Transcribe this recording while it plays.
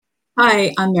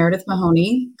Hi, I'm Meredith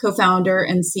Mahoney, co-founder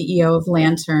and CEO of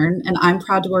Lantern, and I'm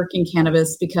proud to work in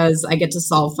cannabis because I get to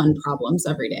solve fun problems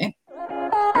every day.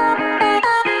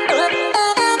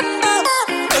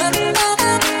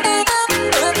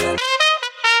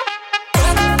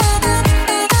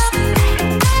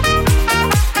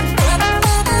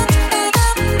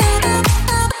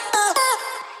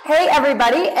 Hey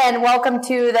everybody, and welcome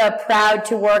to the Proud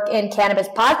to Work in Cannabis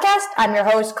podcast. I'm your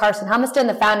host, Carson Humiston,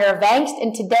 the founder of Vangst,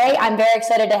 and today I'm very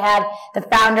excited to have the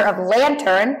founder of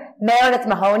Lantern, Meredith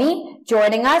Mahoney,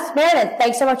 joining us. Meredith,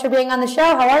 thanks so much for being on the show.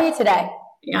 How are you today?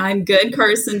 Yeah, I'm good,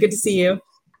 Carson. Good to see you.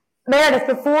 Meredith,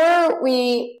 before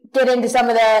we get into some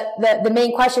of the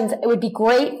main questions, it would be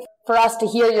great for us to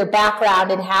hear your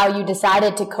background and how you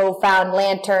decided to co-found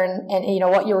Lantern and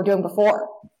what you were doing before.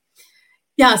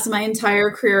 Yeah, so my entire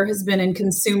career has been in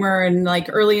consumer, and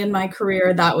early in my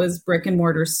career, that was brick and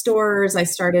mortar stores. I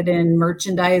started in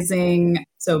merchandising,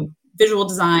 so visual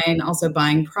design, also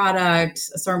buying product,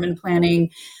 assortment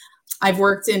planning. I've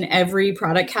worked in every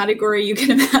product category you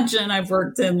can imagine. I've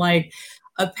worked in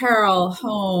apparel,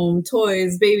 home,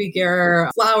 toys, baby gear,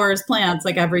 flowers, plants,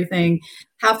 everything.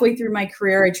 Halfway through my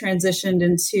career, I transitioned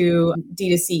into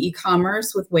D2C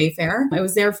e-commerce with Wayfair. I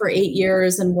was there for 8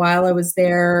 years, and while I was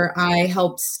there, I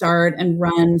helped start and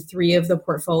run 3 of the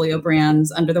portfolio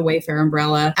brands under the Wayfair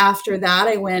umbrella. After that,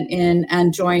 I went in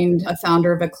and joined a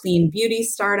founder of a clean beauty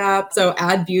startup. So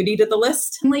add beauty to the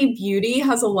list. Beauty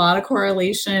has a lot of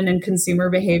correlation in consumer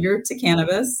behavior to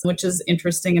cannabis, which is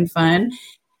interesting and fun.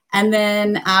 And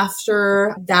then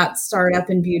after that startup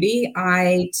in beauty,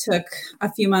 I took a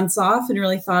few months off and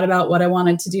really thought about what I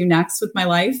wanted to do next with my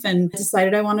life and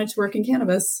decided I wanted to work in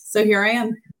cannabis. So here I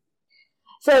am.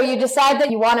 So you decide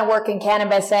that you want to work in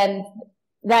cannabis, and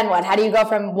then what? How do you go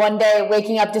from one day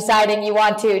waking up deciding you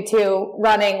want to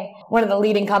running one of the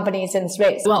leading companies in the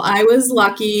space? Well, I was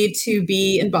lucky to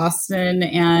be in Boston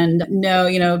and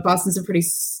Boston's a pretty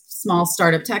small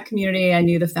startup tech community. I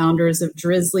knew the founders of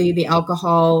Drizzly, the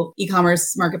alcohol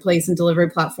e-commerce marketplace and delivery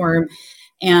platform.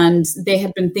 And they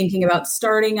had been thinking about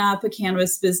starting up a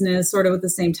cannabis business, sort of with the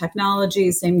same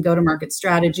technology, same go-to-market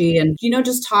strategy. And,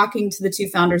 just talking to the 2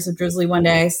 founders of Drizzly one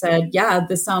day, I said, yeah,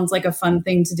 this sounds like a fun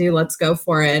thing to do. Let's go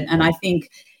for it. And I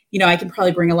think, I could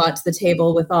probably bring a lot to the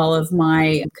table with all of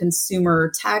my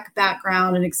consumer tech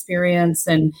background and experience.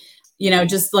 And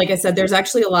just like I said, there's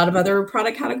actually a lot of other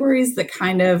product categories that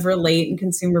kind of relate in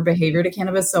consumer behavior to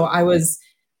cannabis. So I was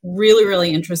really, really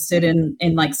interested in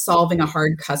solving a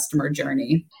hard customer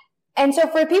journey. And so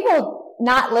for people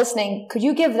not listening, could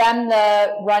you give them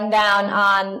the rundown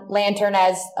on Lantern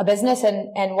as a business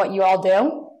and what you all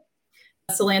do?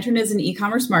 So Lantern is an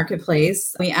e-commerce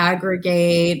marketplace. We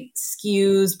aggregate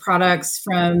SKUs, products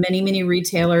from many, many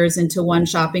retailers into one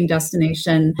shopping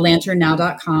destination,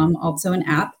 lanternnow.com, also an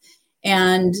app.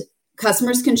 And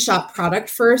customers can shop product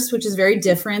first, which is very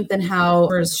different than how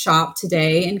customers shop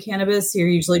today in cannabis. You're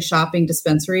usually shopping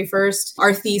dispensary first.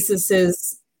 Our thesis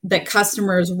is that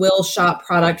customers will shop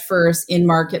product first in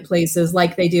marketplaces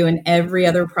like they do in every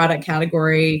other product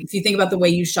category. If you think about the way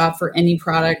you shop for any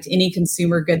product, any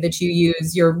consumer good that you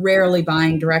use, you're rarely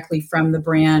buying directly from the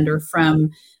brand or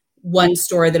from one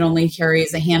store that only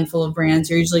carries a handful of brands.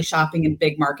 You're usually shopping in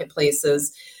big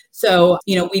marketplaces. So,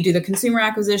 we do the consumer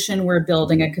acquisition, we're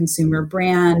building a consumer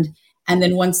brand. And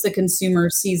then once the consumer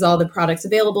sees all the products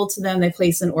available to them, they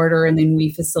place an order and then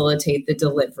we facilitate the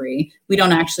delivery. We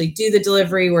don't actually do the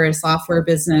delivery, we're a software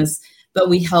business, but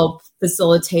we help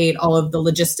facilitate all of the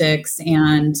logistics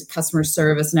and customer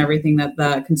service and everything that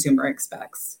the consumer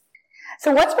expects.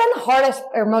 So what's been the hardest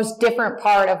or most different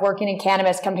part of working in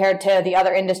cannabis compared to the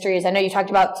other industries? I know you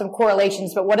talked about some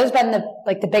correlations, but what has been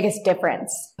the biggest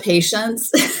difference?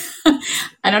 Patience.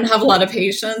 I don't have a lot of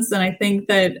patience. And I think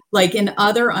that in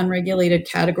other unregulated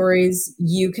categories,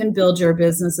 you can build your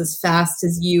business as fast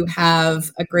as you have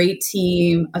a great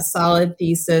team, a solid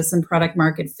thesis and product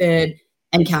market fit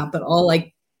and capital.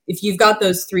 If you've got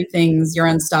those 3 things, you're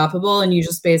unstoppable and you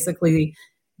just basically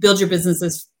build your business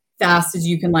as fast as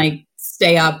you can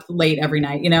stay up late every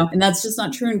night, and that's just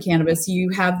not true in cannabis. You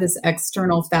have this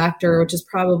external factor, which is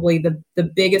probably the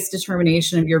biggest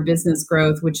determination of your business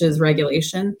growth, which is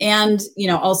regulation. And,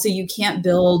 also you can't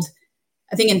build,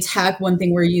 I think in tech, one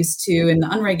thing we're used to in the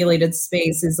unregulated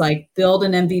space is build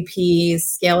an MVP,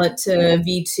 scale it to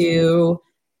V2,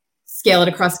 scale it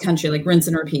across the country, rinse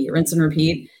and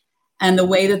repeat. And the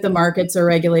way that the markets are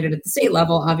regulated at the state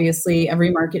level, obviously every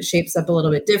market shapes up a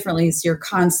little bit differently. So you're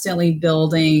constantly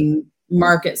building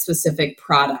market-specific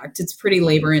product. It's pretty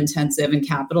labor-intensive and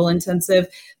capital-intensive.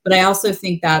 But I also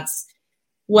think that's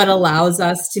what allows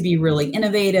us to be really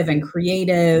innovative and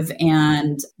creative.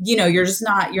 And,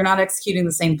 you're not executing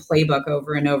the same playbook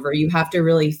over and over. You have to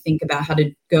really think about how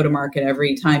to go to market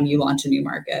every time you launch a new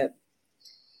market.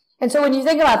 And so when you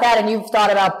think about that and you've thought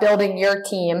about building your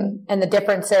team and the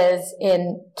differences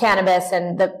in cannabis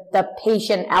and the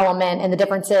patient element and the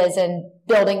differences in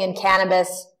building in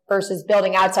cannabis versus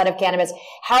building outside of cannabis,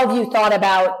 how have you thought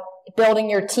about building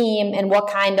your team and what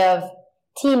kind of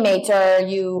teammates are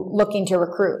you looking to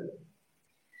recruit?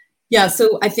 Yeah,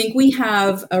 so I think we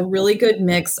have a really good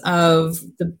mix of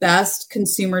the best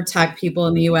consumer tech people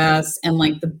in the US and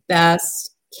like the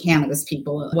best cannabis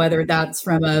people, whether that's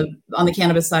on the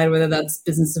cannabis side, whether that's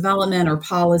business development or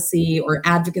policy or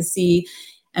advocacy.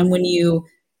 And when you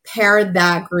pair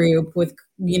that group with,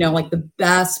 like the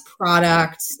best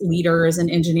product leaders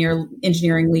and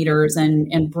engineering leaders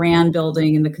and brand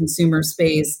building in the consumer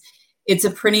space, it's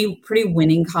a pretty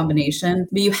winning combination.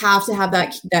 But you have to have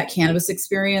that cannabis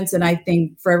experience. And I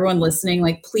think for everyone listening,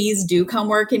 like, please do come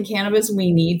work in cannabis.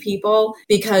 We need people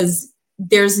because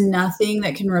there's nothing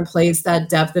that can replace that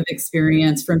depth of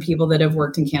experience from people that have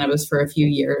worked in cannabis for a few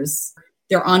years.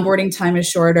 Their onboarding time is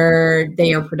shorter.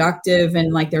 They are productive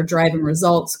and like they're driving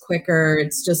results quicker.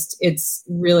 It's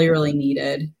really, really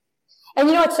needed. And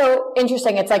what's so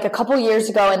interesting? It's like a couple years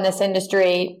ago in this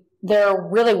industry, there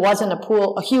really wasn't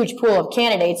a huge pool of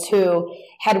candidates who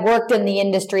had worked in the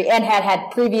industry and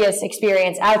had previous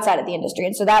experience outside of the industry.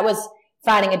 And so that was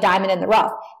finding a diamond in the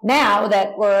rough. Now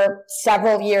that we're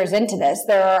several years into this,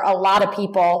 there are a lot of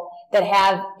people that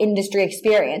have industry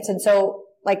experience. And so,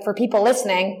 like, for people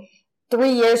listening, 3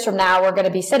 years from now, we're going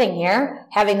to be sitting here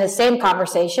having the same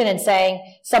conversation and saying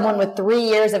someone with 3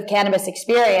 years of cannabis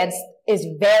experience is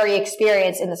very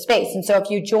experienced in the space. And so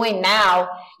if you join now,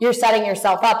 you're setting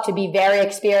yourself up to be very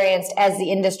experienced as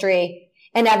the industry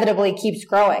inevitably keeps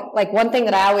growing. Like, one thing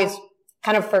that I always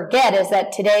kind of forget is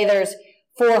that today there's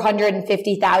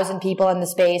 450,000 people in the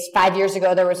space. 5 years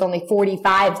ago, there was only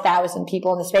 45,000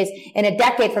 people in the space. In a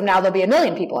decade from now, there'll be 1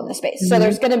 million people in the space. Mm-hmm. So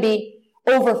there's going to be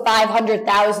over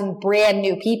 500,000 brand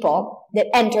new people that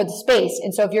enter the space.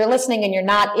 And so if you're listening and you're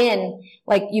not in,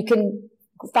 like, you can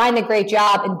find a great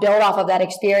job and build off of that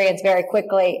experience very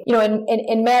quickly.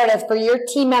 In Meredith, for your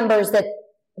team members that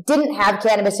didn't have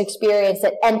cannabis experience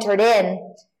that entered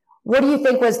in, what do you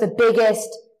think was the biggest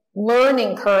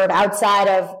learning curve outside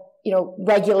of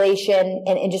regulation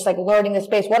and just like learning the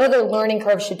space? What other learning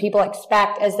curves should people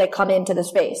expect as they come into the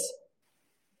space?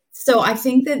 So I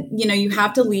think that, you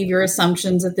have to leave your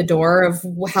assumptions at the door of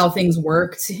how things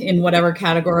worked in whatever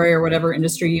category or whatever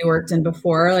industry you worked in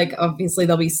before. Like, obviously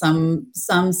there'll be some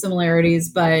similarities,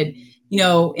 but,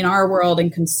 in our world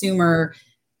in consumer,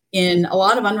 in a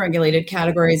lot of unregulated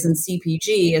categories in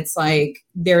CPG, it's like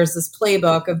there's this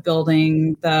playbook of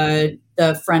building the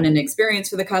front end experience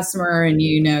for the customer, and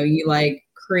you like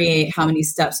create how many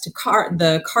steps to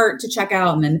the cart to check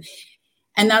out,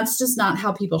 and that's just not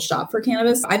how people shop for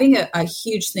cannabis. I think a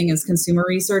huge thing is consumer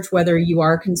research, whether you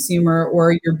are a consumer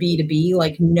or you're B2B,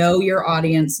 like, know your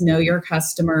audience, know your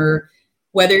customer,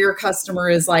 whether your customer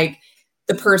is like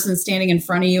the person standing in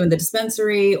front of you in the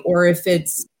dispensary, or if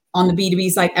it's on the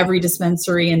B2B side, every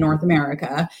dispensary in North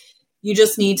America. You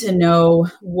just need to know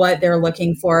what they're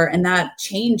looking for. And that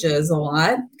changes a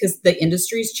lot because the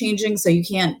industry is changing. So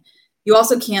you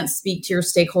also can't speak to your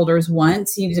stakeholders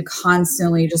once. You need to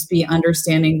constantly just be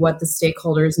understanding what the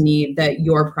stakeholders need that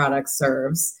your product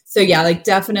serves. So yeah, like,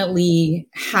 definitely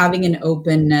having an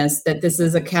openness that this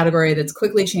is a category that's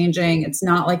quickly changing. It's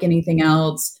not like anything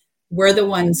else. We're the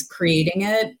ones creating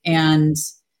it. And,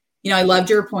 I loved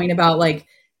your point about like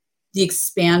the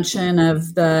expansion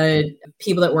of the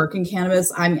people that work in cannabis.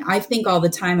 I think all the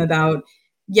time about,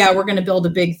 yeah, we're going to build a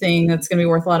big thing that's going to be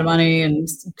worth a lot of money and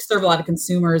serve a lot of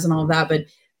consumers and all of that. But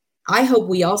I hope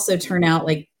we also turn out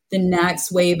like the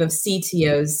next wave of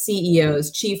CTOs,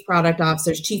 CEOs, chief product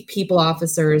officers, chief people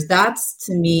officers. That's,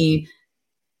 to me,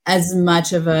 as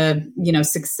much of a,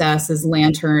 success as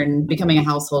Lantern becoming a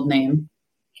household name.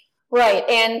 Right.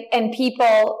 And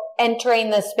people entering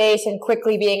the space and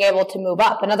quickly being able to move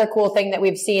up. Another cool thing that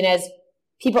we've seen is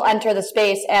people enter the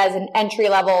space as an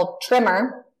entry-level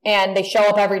trimmer, and they show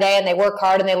up every day and they work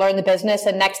hard and they learn the business.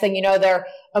 And next thing you know, they're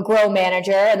a grow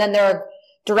manager, and then they're a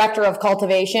director of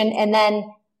cultivation. And then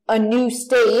a new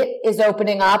state is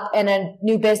opening up and a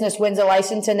new business wins a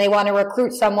license, and they want to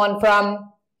recruit someone from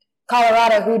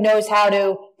Colorado who knows how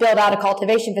to build out a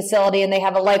cultivation facility, and they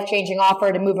have a life-changing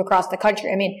offer to move across the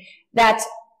country. I mean, that's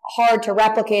hard to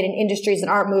replicate in industries that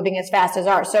aren't moving as fast as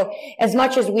ours. So as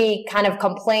much as we kind of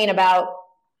complain about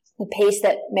the pace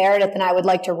that Meredith and I would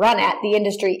like to run at, the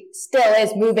industry still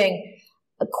is moving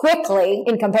quickly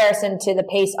in comparison to the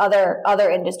pace other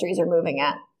industries are moving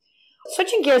at.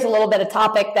 Switching gears a little bit, a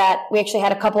topic that we actually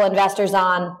had a couple investors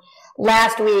on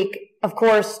last week. Of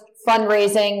course,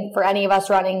 fundraising for any of us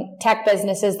running tech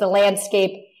businesses, the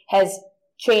landscape has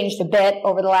changed a bit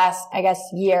over the last,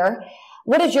 year.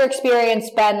 What has your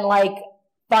experience been like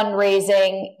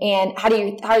fundraising, and how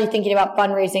are you thinking about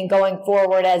fundraising going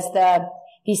forward as the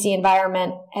VC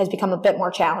environment has become a bit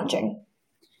more challenging?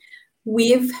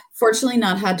 We've fortunately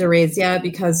not had to raise yet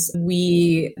because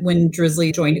when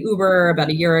Drizzly joined Uber about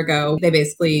a year ago, they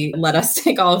basically let us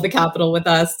take all of the capital with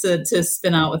us to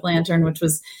spin out with Lantern, which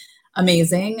was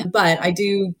amazing. But I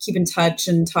do keep in touch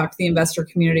and talk to the investor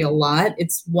community a lot.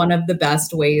 It's one of the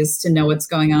best ways to know what's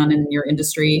going on in your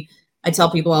industry. I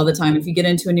tell people all the time, if you get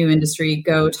into a new industry,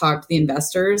 go talk to the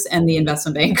investors and the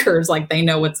investment bankers, like they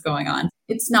know what's going on.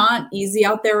 It's not easy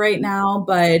out there right now,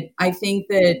 but I think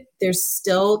that there's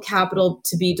still capital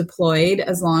to be deployed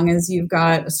as long as you've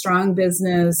got a strong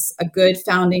business, a good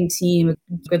founding team, a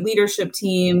good leadership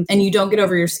team, and you don't get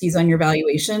over your skis on your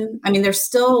valuation. I mean, there's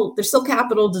still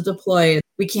capital to deploy.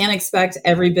 We can't expect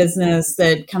every business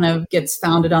that kind of gets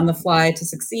founded on the fly to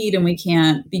succeed, and we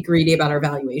can't be greedy about our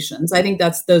valuations. I think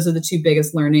those are the two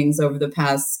biggest learnings over the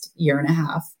past year and a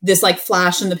half. This like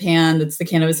flash in the pan that's the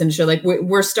cannabis industry, like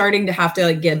we're starting to have to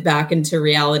like get back into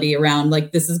reality around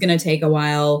like this is going to take a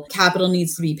while. Capital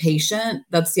needs to be patient.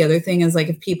 That's the other thing is like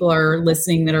if people are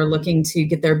listening that are looking to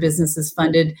get their businesses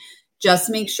funded, just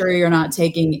make sure you're not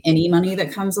taking any money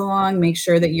that comes along. Make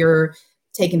sure that you're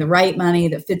taking the right money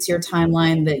that fits your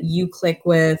timeline that you click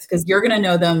with, because you're going to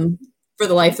know them for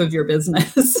the life of your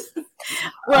business.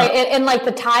 Right. And like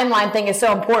the timeline thing is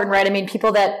so important, right? I mean,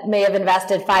 people that may have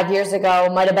invested 5 years ago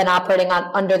might have been operating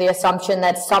under the assumption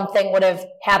that something would have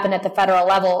happened at the federal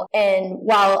level. And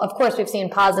while, of course, we've seen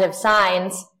positive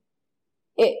signs,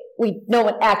 no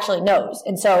one actually knows.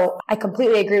 And so I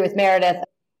completely agree with Meredith.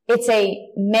 It's a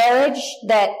marriage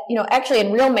that, actually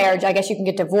in real marriage, I guess you can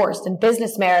get divorced. In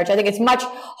business marriage, I think it's much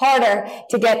harder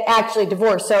to get actually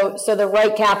divorced. So the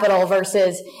right capital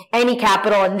versus any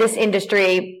capital in this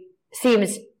industry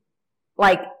seems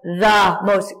like the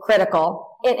most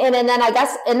critical. And then I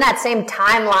guess in that same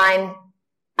timeline,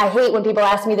 I hate when people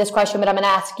ask me this question, but I'm going to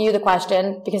ask you the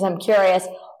question because I'm curious.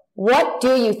 What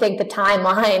do you think the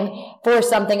timeline for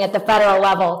something at the federal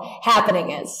level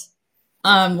happening is?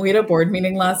 We had a board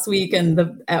meeting last week and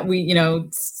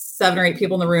 7 or 8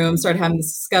 people in the room started having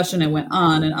this discussion and went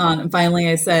on and on. And finally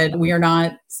I said, we are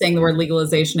not saying the word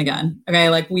legalization again. Okay.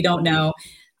 Like we don't know.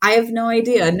 I have no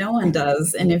idea. No one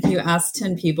does. And if you ask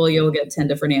 10 people, you'll get 10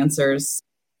 different answers.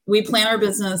 We plan our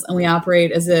business and we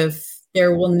operate as if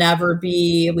there will never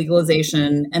be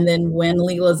legalization. And then when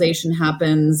legalization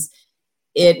happens,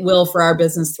 it will, for our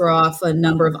business, throw off a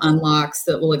number of unlocks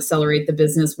that will accelerate the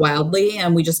business wildly.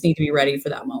 And we just need to be ready for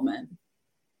that moment.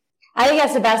 I think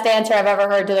that's the best answer I've ever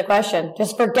heard to the question.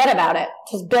 Just forget about it.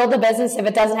 Just build the business if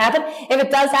it doesn't happen. If it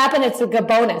does happen, it's a good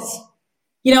bonus.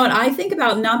 And I think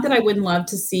about, not that I wouldn't love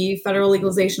to see federal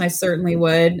legalization, I certainly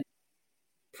would.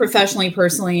 Professionally,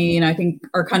 personally, I think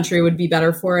our country would be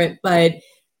better for it. But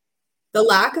the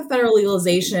lack of federal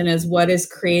legalization is what is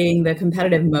creating the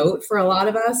competitive moat for a lot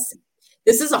of us.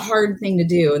 This is a hard thing to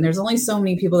do, and there's only so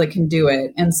many people that can do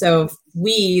it. And so if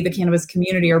we, the cannabis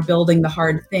community, are building the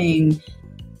hard thing,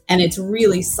 and it's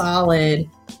really solid,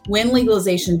 when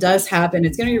legalization does happen,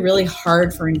 it's going to be really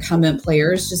hard for incumbent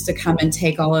players just to come and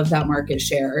take all of that market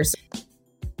share.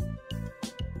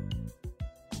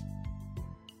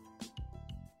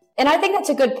 And I think that's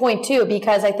a good point too,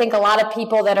 because I think a lot of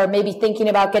people that are maybe thinking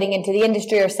about getting into the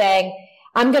industry are saying,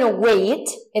 I'm going to wait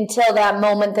until that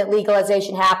moment that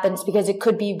legalization happens because it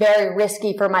could be very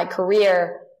risky for my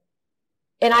career.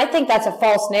 And I think that's a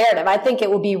false narrative. I think it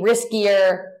will be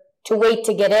riskier to wait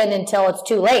to get in until it's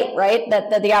too late, right?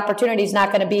 That the opportunity is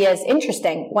not going to be as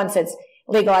interesting once it's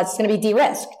legalized. It's going to be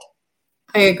de-risked.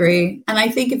 I agree. And I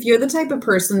think if you're the type of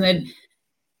person that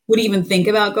would even think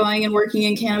about going and working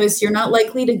in cannabis, you're not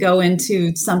likely to go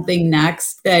into something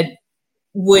next that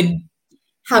would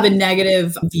have a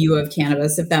negative view of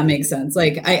cannabis, if that makes sense.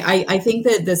 Like, I think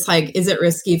that this, is it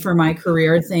risky for my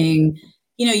career thing?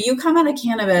 You come out of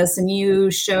cannabis and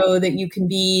you show that you can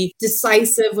be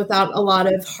decisive without a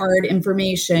lot of hard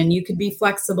information. You could be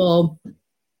flexible.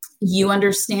 You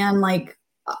understand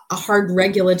a hard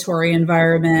regulatory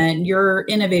environment. You're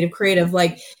innovative, creative,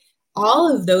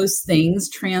 all of those things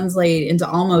translate into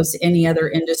almost any other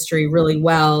industry really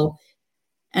well.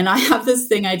 And I have this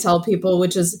thing I tell people,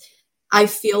 which is I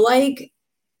feel like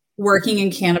working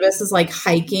in cannabis is like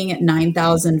hiking at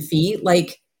 9,000 feet.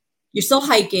 You're still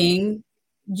hiking.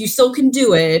 You still can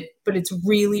do it, but it's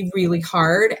really, really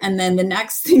hard. And then the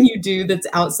next thing you do that's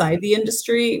outside the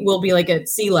industry will be like at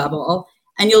sea level,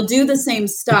 and you'll do the same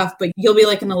stuff, but you'll be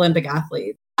like an Olympic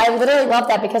athlete. I literally love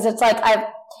that because it's like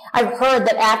I've heard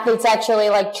that athletes actually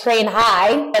like train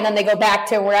high and then they go back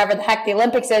to wherever the heck the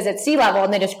Olympics is at sea level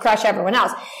and they just crush everyone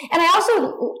else. And I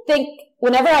also think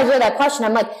whenever I hear that question,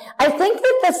 I'm like, I think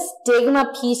that the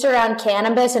stigma piece around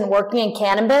cannabis and working in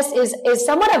cannabis is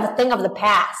somewhat of a thing of the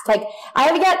past. Like I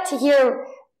have yet to hear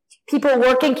people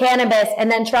work in cannabis and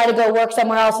then try to go work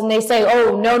somewhere else and they say,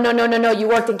 oh, no, you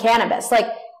worked in cannabis. Like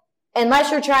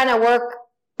unless you're trying to work,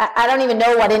 I don't even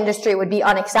know what industry would be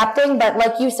unaccepting, but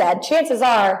like you said, chances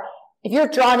are if you're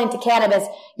drawn into cannabis,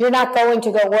 you're not going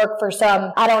to go work for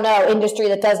some, I don't know, industry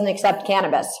that doesn't accept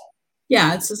cannabis.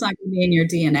 Yeah, it's just not going to be in your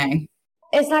DNA.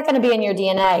 It's not going to be in your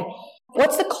DNA.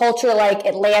 What's the culture like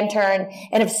at Lantern?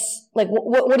 And if like,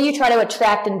 what do you try to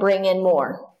attract and bring in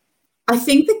more? I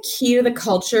think the key to the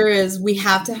culture is we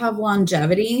have to have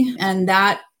longevity. And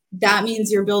that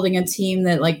means you're building a team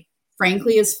that like,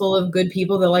 frankly, is full of good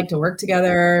people that like to work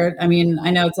together. I mean, I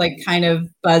know it's like kind of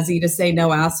buzzy to say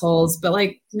no assholes, but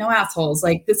like no assholes.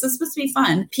 Like this is supposed to be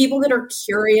fun. People that are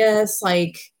curious,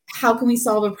 like how can we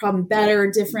solve a problem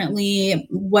better, differently?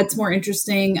 What's more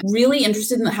interesting? Really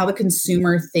interested in how the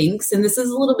consumer thinks. And this is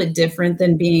a little bit different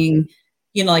than being,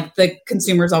 you know, like the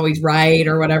consumer's always right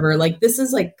or whatever. Like this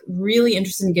is like really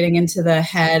interested in getting into the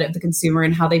head of the consumer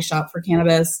and how they shop for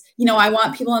cannabis. You know, I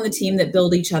want people on the team that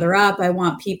build each other up. I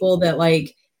want people that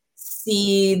like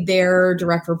see their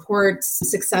direct reports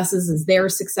successes as their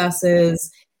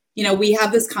successes. You know, we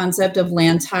have this concept of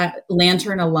Lantern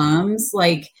alums.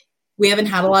 Like we haven't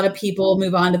had a lot of people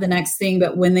move on to the next thing,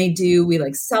 but when they do, we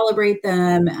like celebrate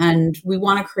them. And we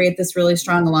want to create this really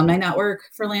strong alumni network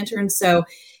for Lantern. So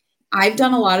I've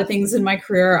done a lot of things in my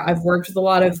career. I've worked with a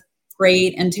lot of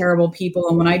great and terrible people.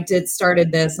 And when I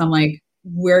started this, I'm like,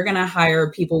 we're going to hire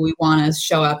people we want to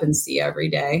show up and see every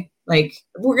day. Like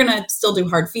we're going to still do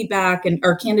hard feedback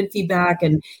or candid feedback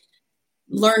and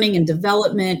learning and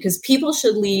development, because people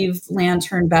should leave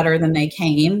Lantern better than they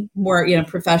came, more, you know,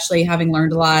 professionally having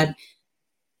learned a lot.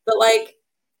 But like,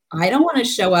 I don't want to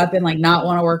show up and like not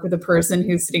want to work with a person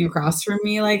who's sitting across from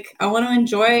me. Like I want to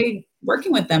enjoy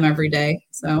working with them every day.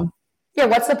 So yeah,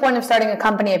 what's the point of starting a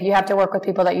company if you have to work with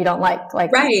people that you don't like?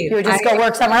 Like, right. You would just go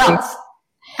work somewhere else.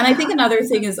 And I think another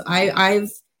thing is I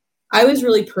was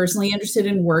really personally interested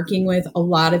in working with a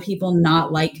lot of people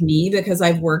not like me, because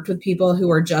I've worked with people who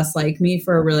are just like me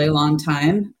for a really long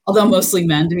time, although mostly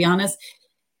men, to be honest.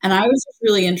 And I was just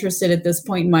really interested at this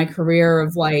point in my career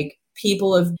of like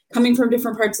people of coming from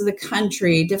different parts of the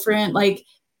country, different like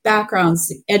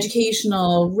backgrounds,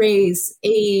 educational, race,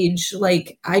 age.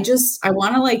 Like I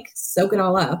want to like soak it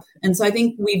all up. And so I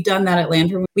think we've done that at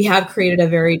Lantern. We have created a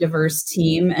very diverse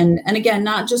team. And again,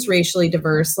 not just racially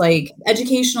diverse, like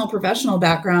educational, professional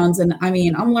backgrounds. And I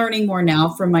mean, I'm learning more now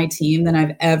from my team than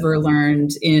I've ever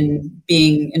learned in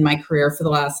being in my career for the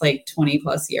last like 20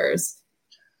 plus years.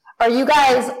 Are you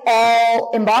guys all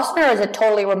in Boston or is it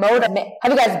totally remote?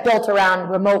 Have you guys built around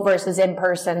remote versus in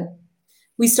person?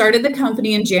 We started the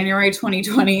company in January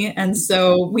 2020. And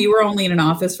so we were only in an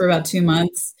office for about 2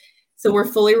 months. So we're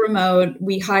fully remote.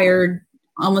 We hired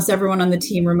almost everyone on the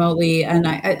team remotely. And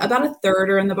about a third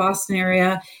are in the Boston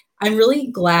area. I'm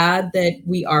really glad that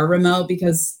we are remote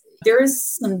because there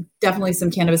is definitely some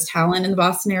cannabis talent in the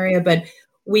Boston area, but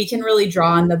we can really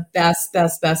draw on the best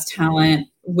talent,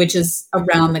 which is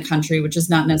around the country, which is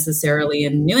not necessarily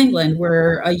in New England.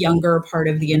 We're a younger part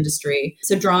of the industry.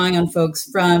 So drawing on folks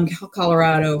from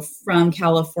Colorado, from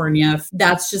California,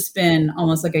 that's just been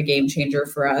almost like a game changer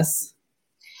for us.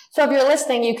 So if you're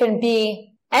listening, you can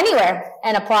be anywhere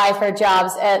and apply for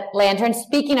jobs at Lantern.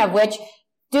 Speaking of which,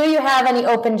 do you have any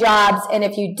open jobs? And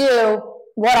if you do,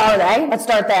 what are they? Let's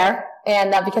start there.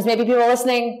 And because maybe people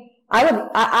listening,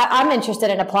 I'm interested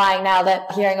in applying now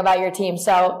that hearing about your team.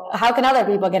 So how can other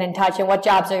people get in touch and what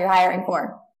jobs are you hiring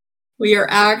for? We are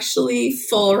actually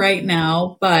full right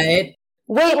now, but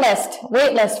wait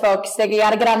list, folks. You got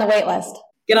to get on the wait list.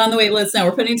 Get on the wait list now.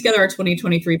 We're putting together our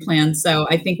 2023 plan. So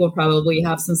I think we'll probably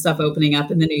have some stuff opening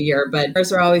up in the new year, but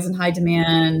ours are always in high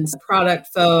demand. Product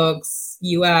folks,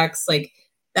 UX, like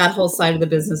that whole side of the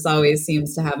business always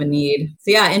seems to have a need.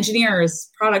 So yeah, engineers,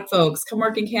 product folks, come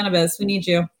work in cannabis. We need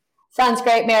you. Sounds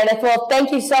great, Meredith. Well,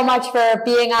 thank you so much for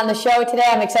being on the show today.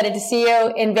 I'm excited to see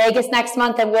you in Vegas next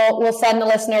month, and we'll send the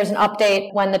listeners an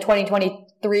update when the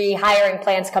 2023 hiring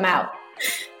plans come out.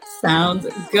 Sounds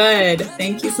good.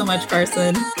 Thank you so much,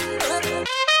 Carson.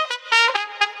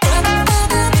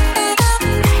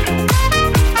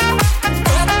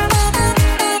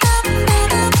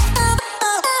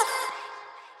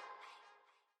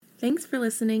 Thanks for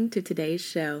listening to today's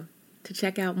show. To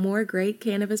check out more great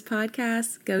cannabis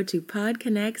podcasts, go to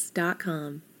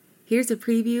podconnects.com. Here's a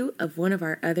preview of one of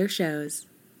our other shows.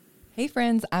 Hey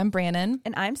friends, I'm Brannon.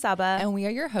 And I'm Saba. And we are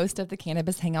your host of the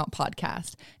Cannabis Hangout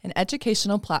podcast, an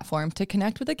educational platform to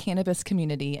connect with the cannabis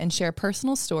community and share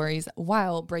personal stories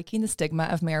while breaking the stigma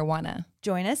of marijuana.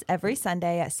 Join us every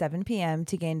Sunday at 7 p.m.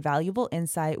 to gain valuable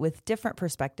insight with different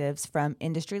perspectives from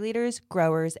industry leaders,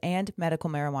 growers, and medical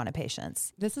marijuana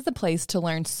patients. This is a place to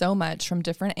learn so much from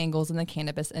different angles in the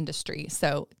cannabis industry.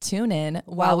 So tune in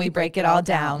while we break it all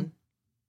down.